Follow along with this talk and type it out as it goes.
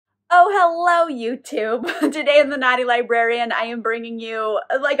Hello YouTube. Today in the Naughty Librarian, I am bringing you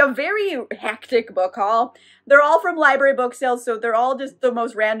like a very hectic book haul. They're all from library book sales, so they're all just the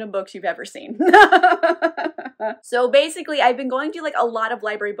most random books you've ever seen. So basically, I've been going to like a lot of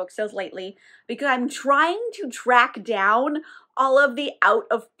library book sales lately because I'm trying to track down all of the out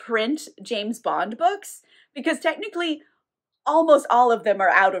of print James Bond books, because technically almost all of them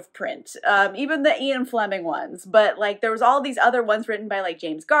are out of print, even the Ian Fleming ones. But like there was all these other ones written by like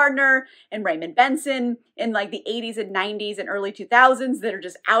James Gardner and Raymond Benson in like the 80s and 90s and early 2000s that are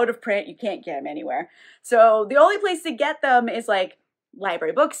just out of print. You can't get them anywhere. So the only place to get them is like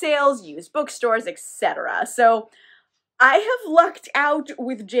library book sales, used bookstores, etc. So I have lucked out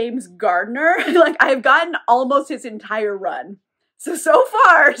with James Gardner. Like I've gotten almost his entire run. So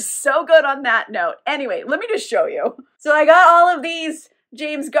far, so good on that note. Anyway, let me just show you. So I got all of these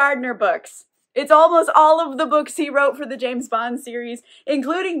James Gardner books. It's almost all of the books he wrote for the James Bond series,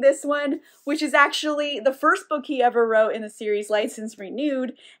 including this one, which is actually the first book he ever wrote in the series, License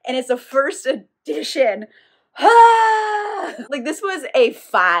Renewed, and it's a first edition. Like this was a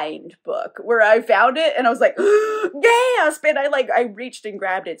find book where I found it and I was like, gasp! And I reached and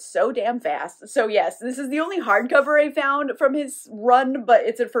grabbed it so damn fast. So yes, this is the only hardcover I found from his run, but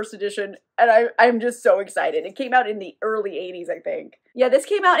it's a first edition and I'm just so excited. It came out in the early 80s, I think. Yeah, this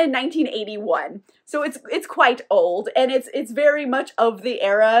came out in 1981. So it's quite old, and it's very much of the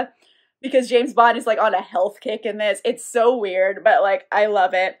era because James Bond is like on a health kick in this. It's so weird, but like I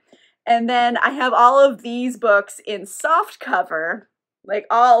love it. And then I have all of these books in soft cover, like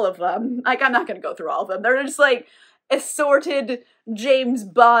all of them. Like I'm not going to go through all of them. They're just like assorted James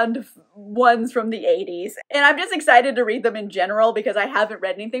Bond ones from the 80s. And I'm just excited to read them in general because I haven't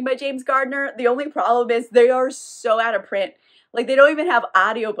read anything by James Gardner. The only problem is they are so out of print. Like they don't even have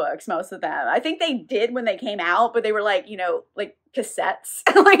audiobooks, most of them. I think they did when they came out, but they were like, you know, like cassettes.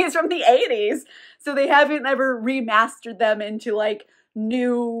 Like it's from the 80s. So they haven't ever remastered them into like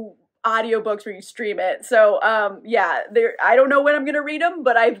new audiobooks where you stream it. So yeah, I don't know when I'm gonna read them,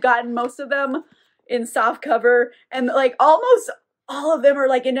 but I've gotten most of them in soft cover, and like almost all of them are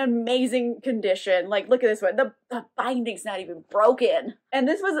like in amazing condition. Like look at this one, the binding's not even broken. And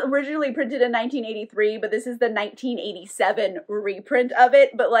this was originally printed in 1983, but this is the 1987 reprint of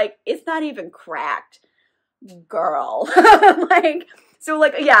it, but like it's not even cracked, girl. Like so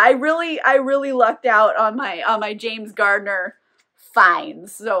like yeah, I really lucked out on my James Gardner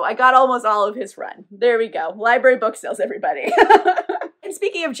finds. So I got almost all of his run. There we go. Library book sales, everybody. And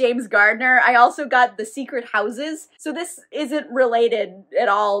speaking of James Gardner, I also got The Secret Houses. So this isn't related at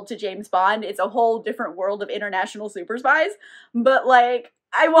all to James Bond. It's a whole different world of international super spies. But like,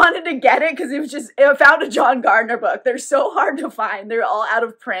 I wanted to get it because I found a John Gardner book. They're so hard to find. They're all out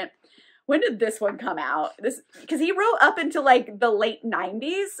of print. When did this one come out? Because he wrote up into like the late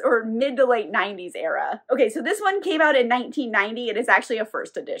 90s or mid to late 90s era. Okay, so this one came out in 1990 and it's actually a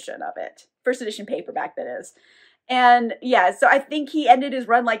first edition of it. First edition paperback, that is. And yeah, so I think he ended his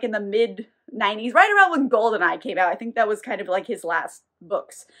run like in the mid 90s, right around when GoldenEye came out. I think that was kind of like his last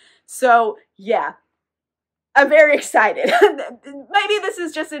books. So yeah, I'm very excited. Maybe this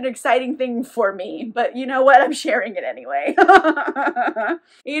is just an exciting thing for me, but you know what? I'm sharing it anyway.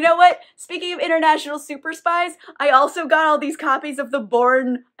 You know what? Speaking of international super spies, I also got all these copies of the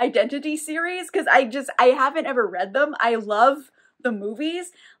Bourne Identity series because I haven't ever read them. I love the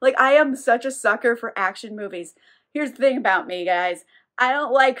movies. Like I am such a sucker for action movies. Here's the thing about me, guys. I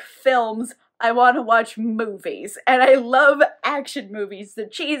don't like films. I want to watch movies, and I love action movies. The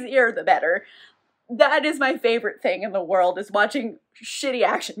cheesier, the better. That is my favorite thing in the world, is watching shitty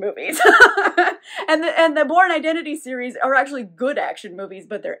action movies. and the Bourne Identity series are actually good action movies,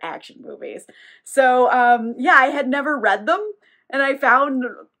 but they're action movies. So yeah, I had never read them, and I found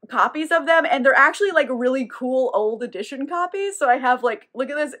copies of them, and they're actually like really cool old edition copies. So I have like, look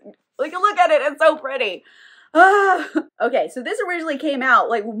at this, like look at it, it's so pretty. Okay, so this originally came out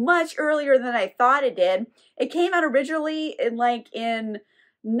like much earlier than I thought it did. It came out originally in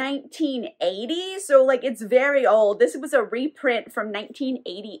 1980, so like it's very old. This was a reprint from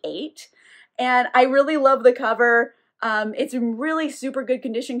 1988, and I really love the cover. It's in really super good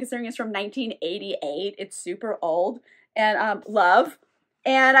condition considering it's from 1988. It's super old, and love.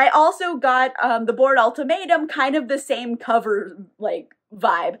 And I also got the Bourne Ultimatum, kind of the same cover like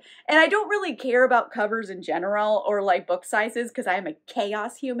vibe. And I don't really care about covers in general or like book sizes because I am a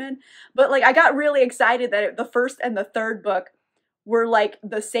chaos human, but like I got really excited that the first and the third book were like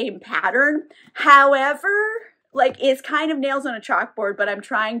the same pattern. However, like it's kind of nails on a chalkboard, but I'm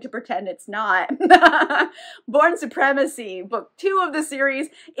trying to pretend it's not. Bourne Supremacy, book 2 of the series,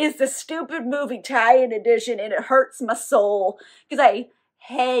 is the stupid movie tie-in edition, and it hurts my soul because I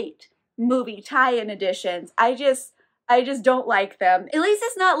hate movie tie-in editions. I just don't like them. At least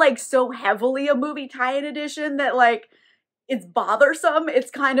it's not like so heavily a movie tie-in edition that like it's bothersome.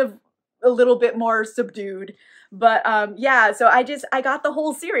 It's kind of a little bit more subdued. But yeah, so I got the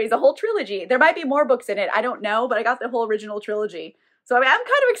whole series, the whole trilogy. There might be more books in it, I don't know, but I got the whole original trilogy. So I mean, I'm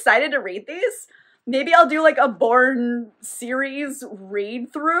kind of excited to read these. Maybe I'll do like a Bourne series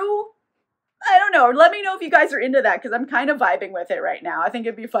read through. I don't know. Let me know if you guys are into that, because I'm kind of vibing with it right now. I think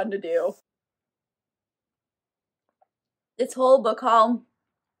it'd be fun to do. This whole book haul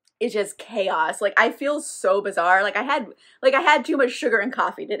is just chaos. Like, I feel so bizarre. Like I had too much sugar and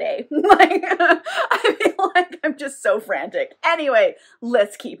coffee today. Like I feel like I'm just so frantic. Anyway,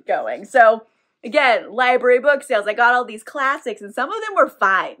 let's keep going. So again, library book sales. I got all these classics and some of them were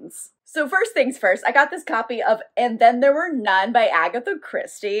finds. So first things first, I got this copy of And Then There Were None by Agatha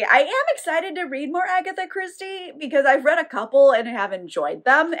Christie. I am excited to read more Agatha Christie because I've read a couple and have enjoyed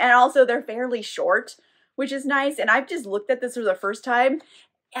them. And also they're fairly short, which is nice. And I've just looked at this for the first time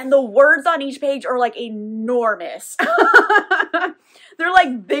and the words on each page are like enormous. They're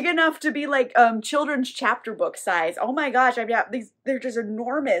like big enough to be like children's chapter book size. Oh my gosh, I've got these, they're just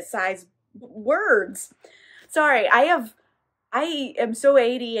enormous size words. Sorry, I am so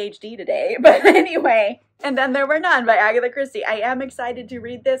ADHD today, but anyway. And Then There Were None by Agatha Christie. I am excited to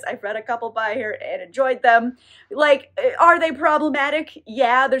read this. I've read a couple by her and enjoyed them. Like, are they problematic?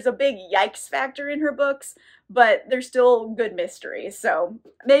 Yeah, there's a big yikes factor in her books, but they're still good mysteries. So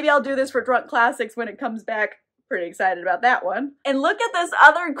maybe I'll do this for Drunk Classics when it comes back. Pretty excited about that one. And look at this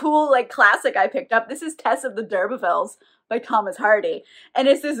other cool like classic I picked up. This is Tess of the D'Urbervilles by Thomas Hardy. And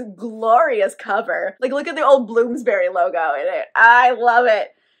it's this glorious cover. Like, look at the old Bloomsbury logo in it. I love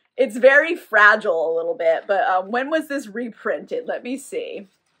it. It's very fragile a little bit, but when was this reprinted? Let me see.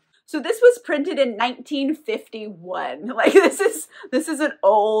 So this was printed in 1951. Like, this is an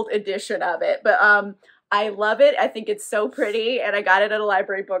old edition of it, but I love it. I think it's so pretty, and I got it at a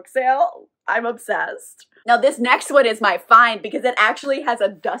library book sale. I'm obsessed. Now this next one is my find because it actually has a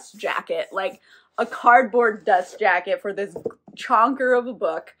dust jacket, like a cardboard dust jacket for this chonker of a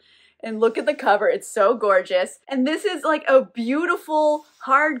book. And look at the cover, it's so gorgeous. And this is like a beautiful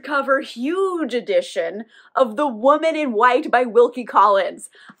hardcover, huge edition of The Woman in White by Wilkie Collins.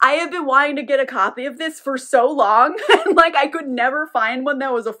 I have been wanting to get a copy of this for so long, and like I could never find one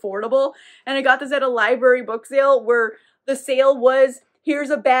that was affordable. And I got this at a library book sale where the sale was, here's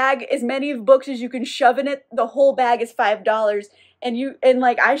a bag, as many books as you can shove in it, the whole bag is $5. And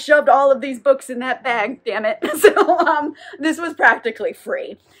like I shoved all of these books in that bag, damn it. So this was practically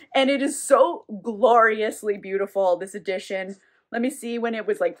free. And it is so gloriously beautiful, this edition. Let me see when it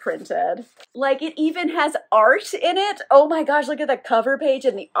was like printed. Like it even has art in it. Oh my gosh, look at the cover page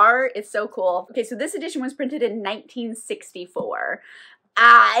and the art. It's so cool. Okay, so this edition was printed in 1964.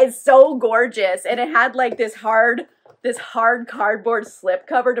 It's so gorgeous. And it had like this hard cardboard slip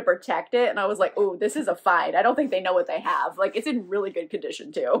cover to protect it. And I was like, oh, this is a find. I don't think they know what they have. Like, it's in really good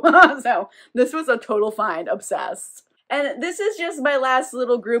condition too. So this was a total find. Obsessed. And this is just my last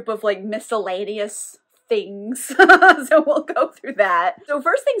little group of like miscellaneous things. So we'll go through that. So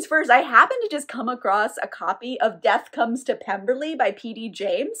first things first, I happened to just come across a copy of Death Comes to Pemberley by P.D.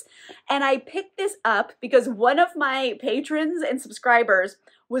 James. And I picked this up because one of my patrons and subscribers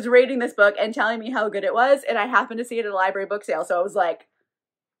was rating this book and telling me how good it was, and I happened to see it at a library book sale, so I was like,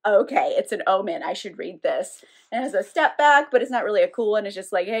 okay, it's an omen, I should read this. And it has a step back, but it's not really a cool one, it's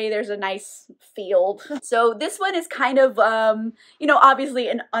just like, hey, there's a nice field. So this one is kind of, you know, obviously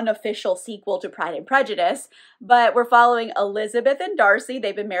an unofficial sequel to Pride and Prejudice, but we're following Elizabeth and Darcy.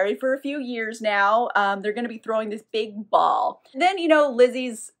 They've been married for a few years now. They're gonna be throwing this big ball. Then, you know,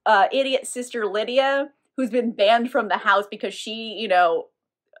 Lizzie's idiot sister Lydia, who's been banned from the house because she, you know,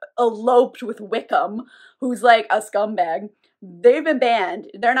 eloped with Wickham, who's like a scumbag. They've been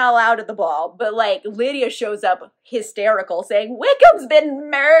banned. They're not allowed at the ball. But like Lydia shows up hysterical saying, Wickham's been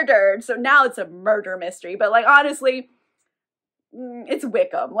murdered. So now it's a murder mystery. But like honestly, it's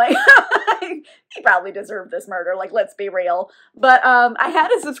Wickham. Like he probably deserved this murder. Like, let's be real. But I had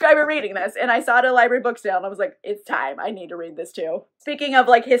a subscriber reading this and I saw it at a library book sale and I was like, it's time. I need to read this too. Speaking of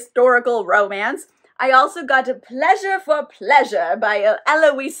like historical romance, I also got Pleasure for Pleasure by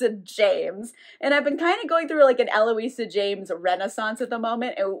Eloisa James. And I've been kind of going through like an Eloisa James renaissance at the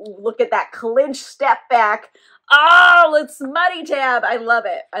moment. And look at that clinch step back. Oh, it's smutty tab. I love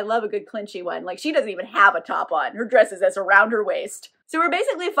it. I love a good clinchy one. Like she doesn't even have a top on. Her dress is as around her waist. So we're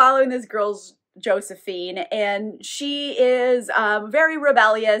basically following this girl's Josephine, and she is very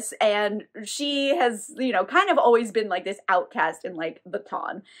rebellious, and she has, you know, kind of always been like this outcast in like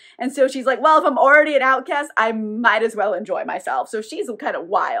Baton. And so she's like, well, if I'm already an outcast, I might as well enjoy myself. So she's kind of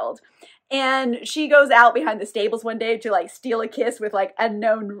wild. And she goes out behind the stables one day to like steal a kiss with like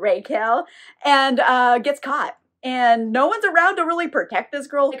unknown Raquel, and gets caught. And no one's around to really protect this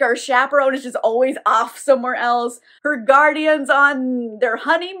girl. Like, her chaperone is just always off somewhere else. Her guardian's on their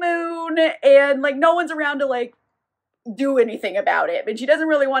honeymoon, and like no one's around to like do anything about it. And she doesn't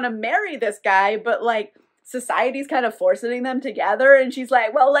really want to marry this guy, but like society's kind of forcing them together, and she's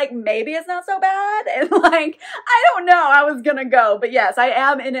like, well, like maybe it's not so bad. And like, I don't know, I was gonna go, but yes, I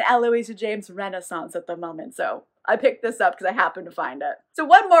am in an Eloisa James renaissance at the moment, so I picked this up because I happened to find it. So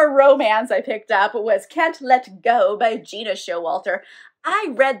one more romance I picked up was Can't Let Go by Gina Showalter. I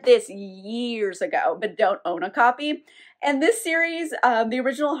read this years ago, but don't own a copy. And this series, the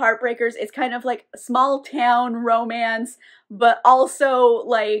original Heartbreakers, is kind of like a small town romance, but also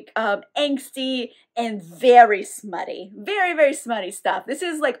like angsty and very smutty. Very, very smutty stuff. This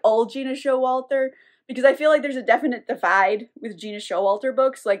is like old Gina Showalter, because I feel like there's a definite divide with Gina Showalter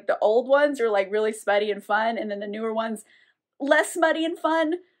books. Like the old ones are like really smutty and fun, and then the newer ones less smutty and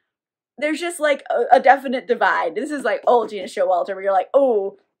fun. There's just like a definite divide. This is like old Gina Showalter where you're like,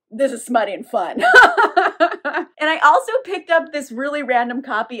 oh, this is smutty and fun. And I also picked up this really random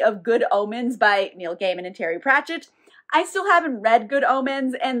copy of Good Omens by Neil Gaiman and Terry Pratchett. I still haven't read Good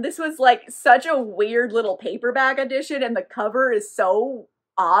Omens, and this was like such a weird little paperback edition, and the cover is so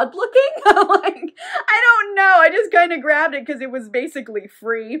odd looking. Like, I don't know, I just kind of grabbed it because it was basically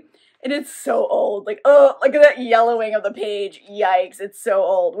free, and it's so old. Like, oh, look at that yellowing of the page. Yikes, it's so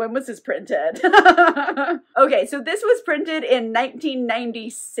old. When was this printed? Okay, so this was printed in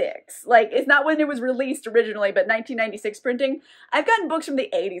 1996. Like, it's not when it was released originally, but 1996 printing. I've gotten books from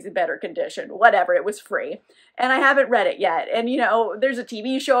the 80s in better condition. Whatever, it was free. And I haven't read it yet. And, you know, there's a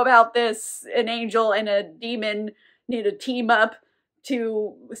TV show about this. An angel and a demon need to team up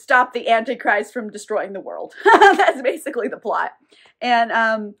to stop the Antichrist from destroying the world. That's basically the plot.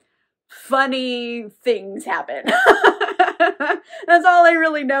 And funny things happen. That's all I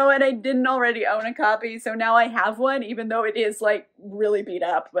really know, and I didn't already own a copy, so now I have one, even though it is like really beat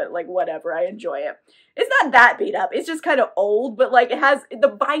up, but like whatever, I enjoy it. It's not that beat up, it's just kind of old, but like it has, the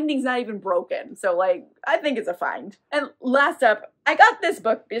binding's not even broken, so like I think it's a find. And last up, I got this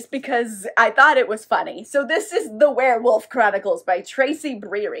book just because I thought it was funny. So this is The Werewolf Chronicles by Tracy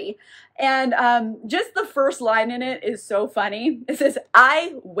Breary. And just the first line in it is so funny. It says,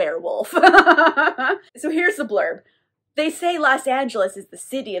 I werewolf. So here's the blurb. They say Los Angeles is the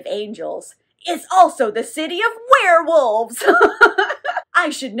city of angels. It's also the city of werewolves. I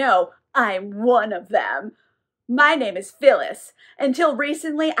should know. I'm one of them. My name is Phyllis. Until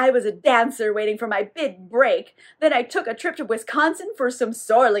recently, I was a dancer waiting for my big break. Then I took a trip to Wisconsin for some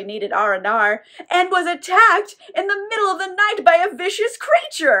sorely needed R&R and was attacked in the middle of the night by a vicious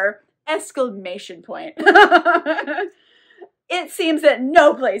creature! Exclamation point. It seems that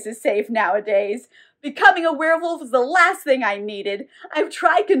no place is safe nowadays. Becoming a werewolf was the last thing I needed. I've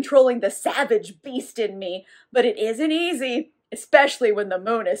tried controlling the savage beast in me, but it isn't easy, especially when the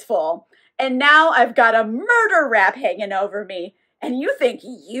moon is full. And now I've got a murder rap hanging over me. And you think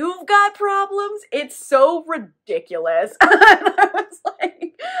you've got problems? It's so ridiculous. And I was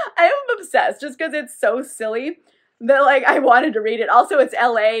like, I'm obsessed just because it's so silly that like I wanted to read it. Also, it's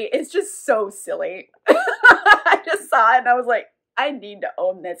LA. It's just so silly. I just saw it and I was like, I need to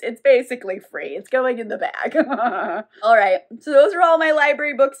own this. It's basically free. It's going in the bag. All right. So those are all my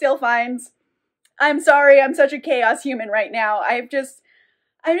library book sale finds. I'm sorry. I'm such a chaos human right now. I'm just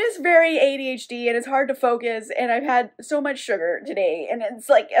very ADHD and it's hard to focus, and I've had so much sugar today and it's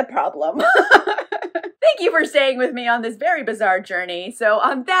like a problem. Thank you for staying with me on this very bizarre journey. So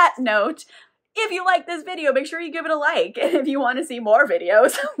on that note, if you like this video, make sure you give it a like. And if you want to see more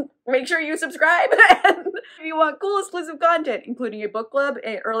videos, make sure you subscribe. And if you want cool exclusive content, including a book club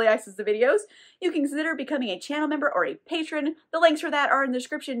and early access to videos, you can consider becoming a channel member or a patron. The links for that are in the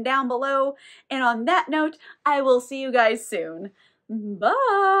description down below. And on that note, I will see you guys soon.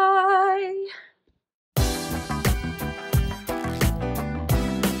 Bye!